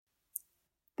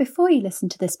Before you listen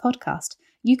to this podcast,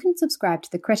 you can subscribe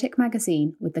to the Critic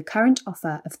magazine with the current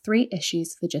offer of 3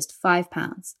 issues for just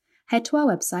 £5. Head to our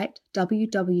website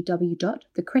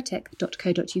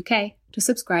www.thecritic.co.uk to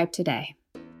subscribe today.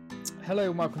 Hello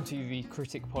and welcome to the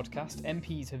Critic podcast.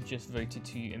 MPs have just voted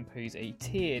to impose a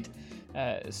tiered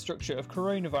structure of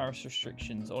coronavirus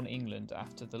restrictions on England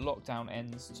after the lockdown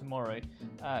ends tomorrow.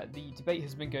 The debate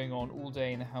has been going on all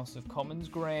day in the House of Commons.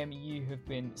 Graham, you have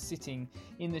been sitting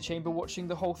in the chamber watching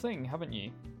the whole thing, haven't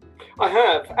you? I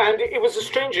have, and it was a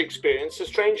strange experience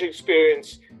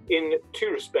in 2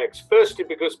 respects. Firstly,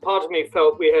 because part of me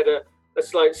felt we had a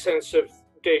slight sense of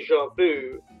deja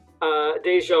vu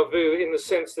in the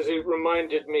sense that it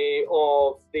reminded me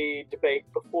of the debate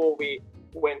before we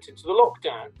went into the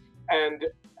lockdown, and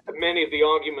many of the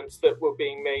arguments that were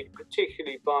being made,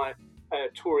 particularly by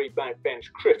Tory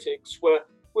backbench critics, were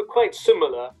quite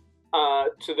similar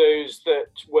to those that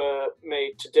were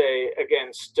made today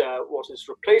against what is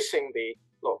replacing the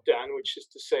lockdown, which is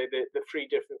to say the 3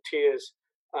 different tiers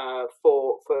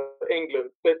for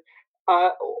England. But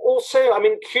also,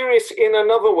 curious in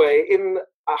another way, in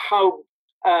how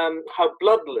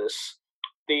bloodless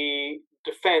the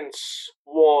defence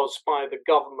was by the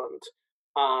government,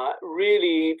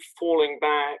 really falling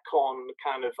back on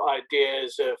kind of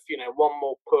ideas of, one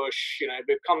more push,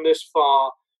 we've come this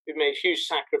far, we've made huge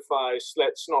sacrifice,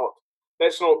 let's not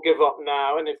give up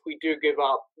now, and if we do give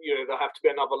up, there'll have to be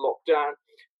another lockdown.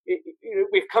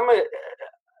 We've come an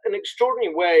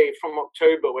extraordinary way from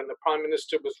October, when the Prime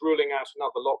Minister was ruling out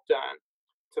another lockdown,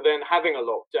 to then having a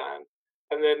lockdown,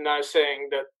 and then now saying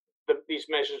that these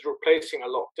measures replacing a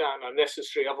lockdown are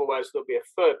necessary, otherwise there'll be a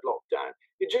 3rd lockdown.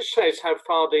 It just shows how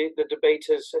far the debate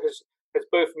has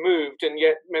both moved, and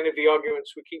yet many of the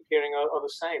arguments we keep hearing are the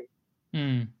same.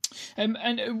 And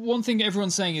one thing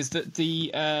everyone's saying is that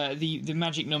the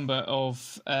magic number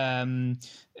of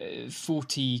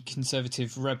 40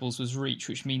 Conservative rebels was reached,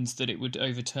 which means that it would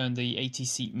overturn the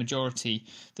 80-seat majority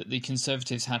that the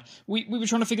Conservatives had. We were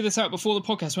trying to figure this out before the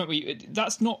podcast, weren't we?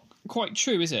 That's not quite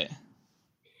true, is it?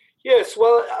 Yes,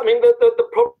 well, the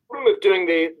problem of doing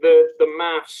the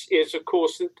maths is, of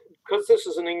course, that because this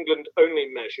is an England-only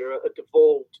measure, a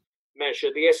devolved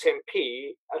measure, the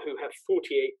SNP, who have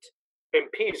 48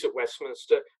 MPs at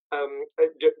Westminster,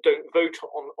 don't vote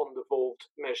on devolved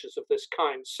measures of this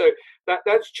kind. So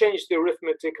that's changed the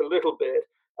arithmetic a little bit.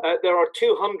 There are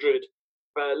 200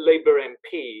 Labour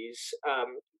MPs.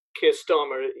 Keir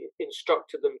Starmer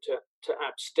instructed them to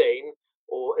abstain,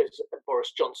 or as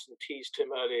Boris Johnson teased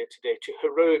him earlier today, to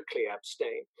heroically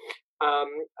abstain.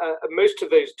 Most of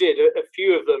those did. A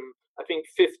few of them, I think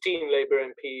 15 Labour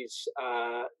MPs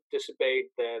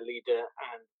disobeyed their leader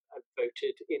and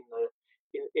voted in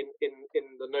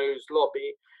the no's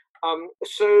lobby.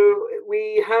 So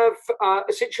we have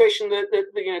a situation that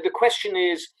the question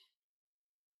is,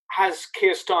 has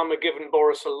Keir Starmer given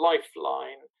Boris a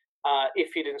lifeline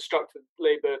if he'd instructed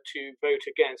Labour to vote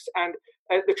against? And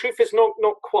the truth is not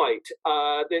quite.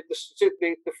 The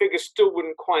figures still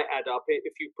wouldn't quite add up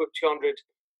if you put 200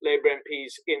 Labour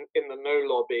MPs in the no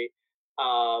lobby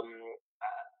rather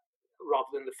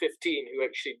than the 15 who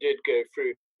actually did go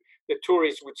through. The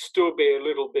Tories would still be a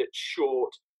little bit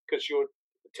short because you're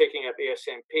taking out the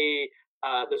SNP.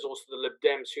 There's also the Lib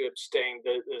Dems who abstained,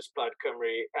 there's Plaid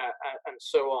Cymru, and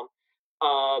so on.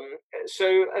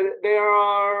 There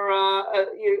are,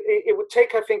 it would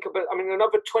take, I think,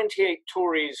 another 28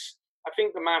 Tories. I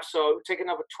think the maths are, it would take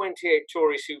another 28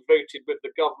 Tories who voted with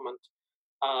the government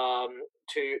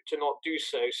to not do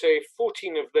so. So if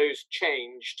 14 of those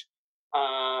changed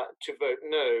to vote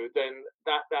no, then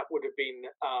that would have been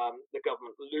the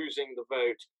government losing the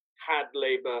vote had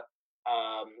Labour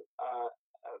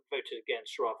voted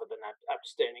against rather than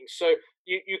abstaining. So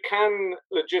you can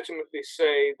legitimately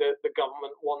say that the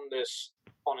government won this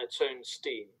on its own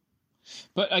steam.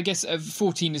 But I guess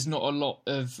 14 is not a lot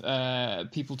of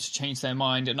people to change their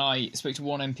mind. And I spoke to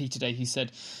one MP today who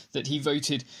said that he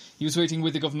was voting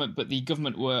with the government, but the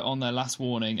government were on their last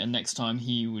warning, and next time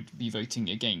he would be voting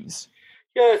against.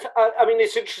 Yes,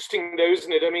 it's interesting though,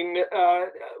 isn't it?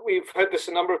 We've heard this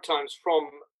a number of times from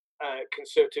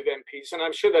Conservative MPs, and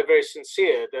I'm sure they're very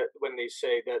sincere that when they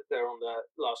say that they're on their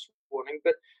last warning.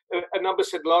 But a number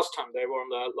said last time they were on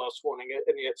their last warning,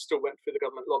 and yet still went through the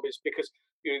government lobbies because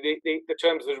the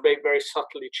terms of the debate very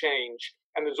subtly change,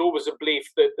 and there's always a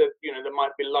belief that there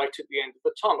might be light at the end of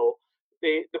the tunnel.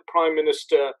 The Prime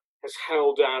Minister has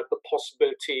held out the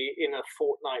possibility in a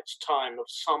fortnight's time of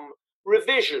some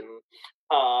revision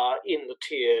in the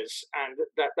tiers, and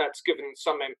that's given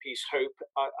some MPs hope.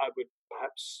 I would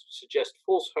perhaps suggest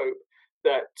false hope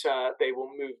that they will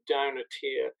move down a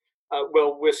tier.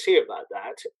 well, we'll see about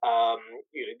that.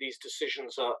 These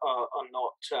decisions are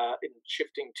not in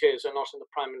shifting tiers, are not in the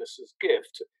Prime Minister's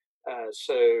gift.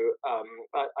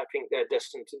 I think they're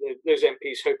destined to, those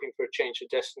MPs hoping for a change are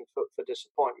destined for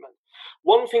disappointment.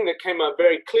 One thing that came out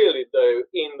very clearly, though,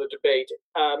 in the debate,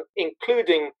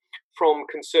 including from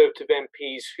Conservative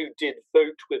MPs who did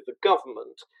vote with the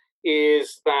government,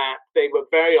 is that they were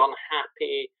very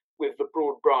unhappy with the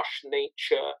broad brush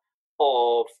nature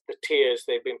of the tiers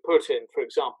they've been put in. For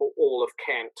example, all of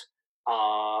Kent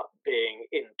being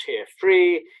in tier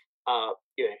 3.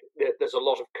 There's a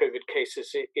lot of COVID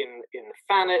cases in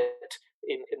Thanet,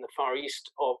 in the far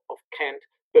east of Kent,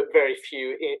 but very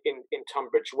few in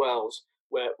Tunbridge Wells,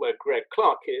 where Greg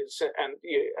Clark is, and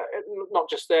not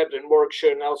just there, but in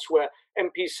Warwickshire and elsewhere,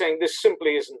 MPs saying this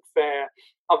simply isn't fair.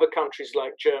 Other countries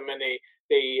like Germany,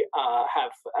 they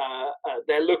have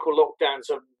their local lockdowns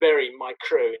are very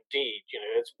micro indeed,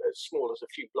 as small as a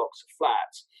few blocks of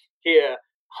flats. Here,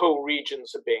 whole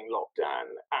regions are being locked down,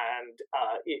 and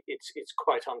it's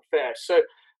quite unfair. So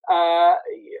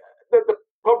the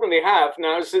problem they have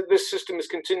now is that this system is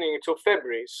continuing until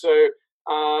February. So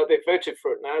they've voted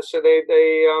for it now, so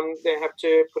they have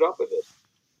to put up with it.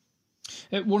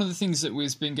 One of the things that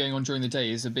has been going on during the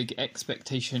day is a big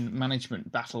expectation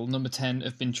management battle. Number 10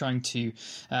 have been trying to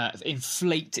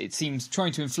inflate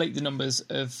the numbers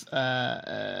of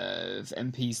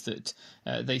MPs that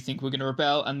they think we're going to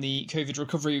rebel, and the COVID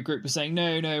recovery group is saying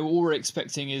no, all we're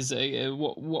expecting is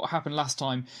what happened last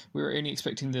time. We were only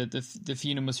expecting the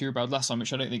few numbers who rebelled last time,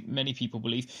 which I don't think many people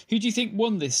believe. Who do you think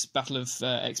won this battle of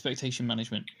expectation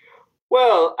management?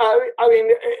 Well, I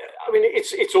mean,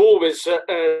 it's always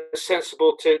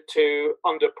sensible to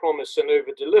under-promise and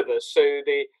over-deliver. So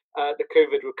the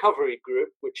COVID recovery group,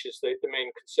 which is the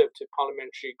main Conservative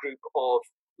parliamentary group of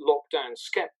lockdown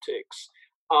skeptics,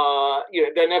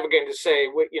 they're never going to say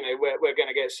we're going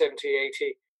to get 70,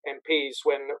 80 MPs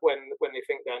when they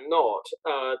think they're not.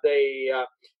 They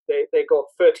got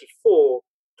 34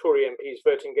 Tory MPs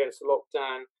voting against the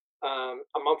lockdown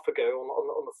a month ago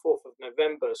on the 4th of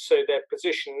November. So their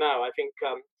position now, I think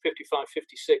 55,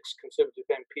 56 Conservative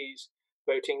MPs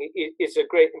voting is a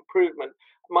great improvement.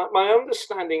 My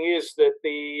understanding is that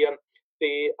the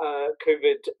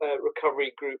COVID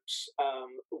recovery group's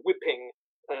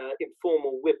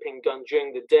informal whipping done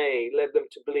during the day led them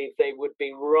to believe they would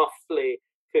be roughly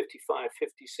 55,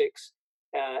 56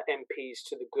 MPs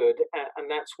to the good,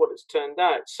 and that's what it's turned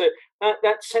out. So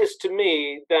that says to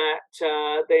me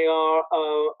that they are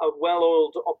a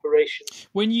well-oiled operation.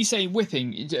 When you say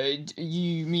whipping,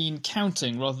 you mean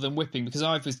counting rather than whipping? Because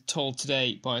I was told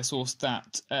today by a source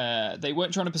that they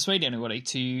weren't trying to persuade anybody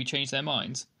to change their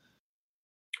minds.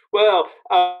 Well,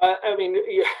 I mean,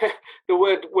 the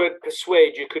word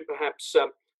persuade you could perhaps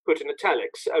put in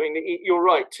italics. I mean, you're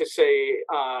right to say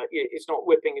it's not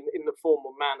whipping in the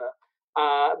formal manner.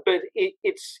 But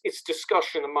it's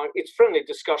discussion it's friendly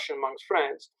discussion amongst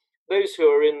friends. Those who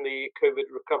are in the COVID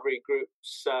recovery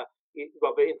groups,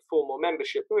 rather informal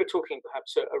membership, we're talking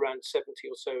perhaps around 70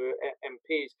 or so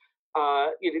MPs.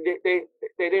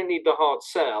 They don't need the hard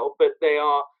sell, but they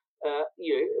are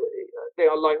they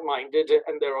are like-minded,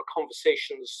 and there are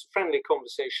friendly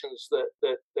conversations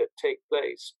that take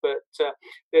place. But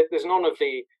there's none of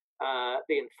the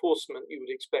enforcement you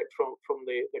would expect from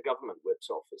the government whips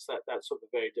office. That's of a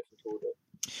very different order.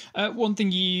 One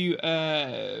thing you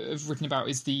have written about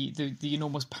is the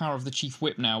enormous power of the chief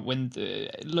whip now. When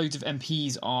loads of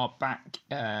MPs are back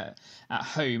at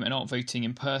home and aren't voting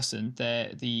in person,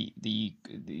 the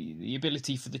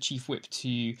ability for the chief whip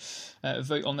to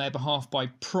vote on their behalf by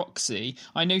proxy.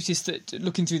 I noticed that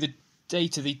looking through the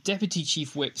data, the deputy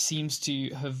chief whip seems to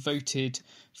have voted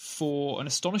for an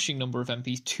astonishing number of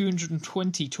MPs,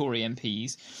 220 Tory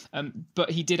MPs, but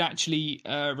he did actually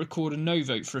record a no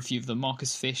vote for a few of them.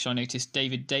 Marcus Fish, I noticed,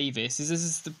 David Davis. Is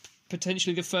this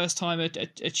potentially the first time a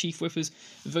chief whip has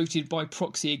voted by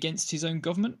proxy against his own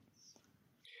government?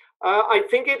 I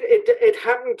think it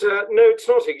happened. No, it's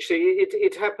not actually.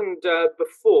 It happened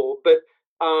before, but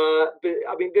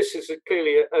I mean, this is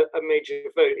clearly a major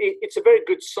vote. It's a very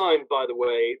good sign, by the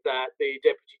way, that the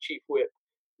deputy chief whip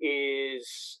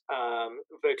is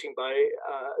voting by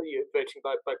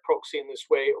proxy in this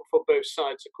way for both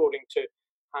sides, according to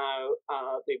how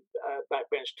the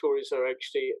backbench Tories are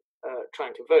actually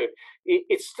trying to vote.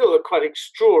 It's still a quite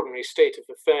extraordinary state of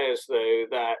affairs, though,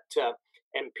 that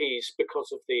MPs,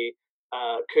 because of the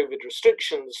COVID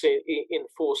restrictions in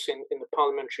force in the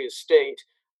parliamentary estate,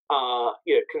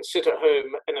 can sit at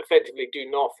home and effectively do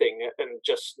nothing and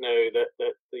just know that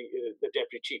the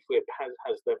deputy chief whip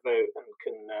has their vote and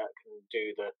can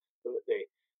do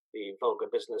the vulgar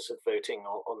business of voting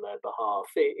on their behalf.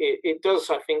 It does,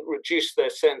 I think, reduce their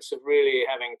sense of really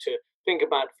having to think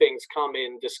about things, come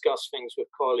in, discuss things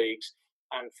with colleagues,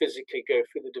 and physically go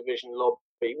through the division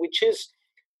lobby, which is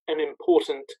an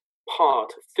important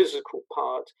part, a physical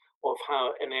part of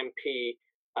how an MP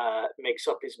makes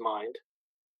up his mind.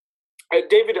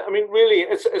 David, I mean, really,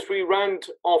 as we round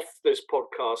off this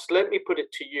podcast, let me put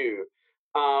it to you.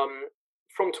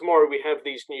 From tomorrow, we have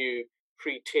these new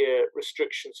three-tier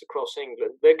restrictions across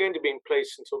England. They're going to be in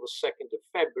place until the 2nd of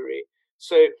February.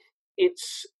 So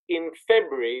it's in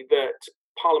February that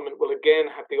Parliament will again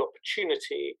have the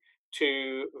opportunity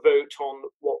to vote on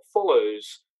what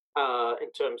follows in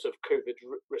terms of COVID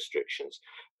restrictions.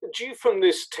 Do you from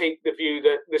this take the view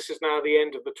that this is now the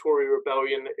end of the Tory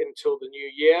rebellion until the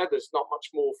new year? There's not much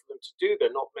more for them to do. There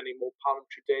are not many more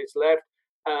parliamentary days left.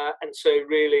 And so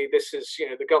really this is,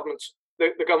 the government's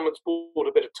bought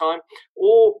a bit of time,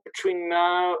 or between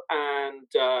now and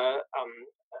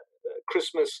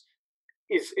Christmas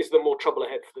is there more trouble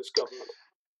ahead for this government?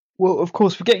 Well, of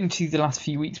course, we're getting to the last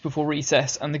few weeks before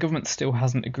recess, and the government still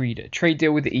hasn't agreed a trade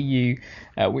deal with the EU,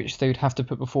 which they would have to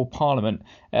put before Parliament.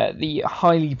 The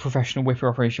highly professional whipper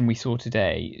operation we saw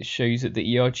today shows that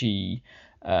the ERG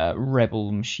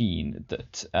rebel machine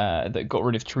that got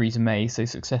rid of Theresa May so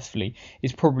successfully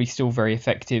is probably still very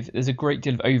effective. There's a great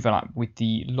deal of overlap with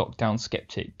the lockdown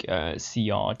skeptic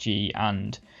CRG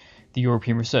and the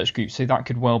European Research Group, so that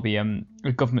could well be a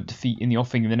government defeat in the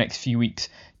offing in the next few weeks,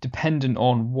 dependent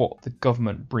on what the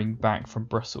government bring back from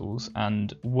Brussels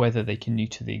and whether they can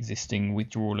neuter the existing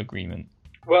withdrawal agreement.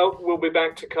 Well, we'll be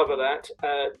back to cover that.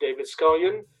 David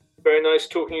Scullion, very nice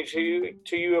talking to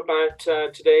you about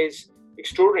today's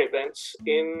extraordinary events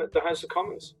in the House of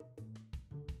Commons.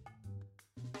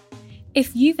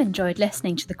 If you've enjoyed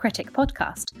listening to the Critic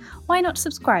podcast, why not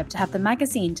subscribe to have the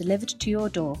magazine delivered to your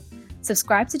door?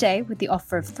 Subscribe today with the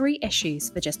offer of 3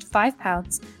 issues for just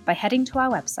 £5 by heading to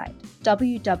our website,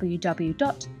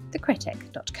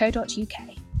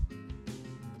 www.thecritic.co.uk.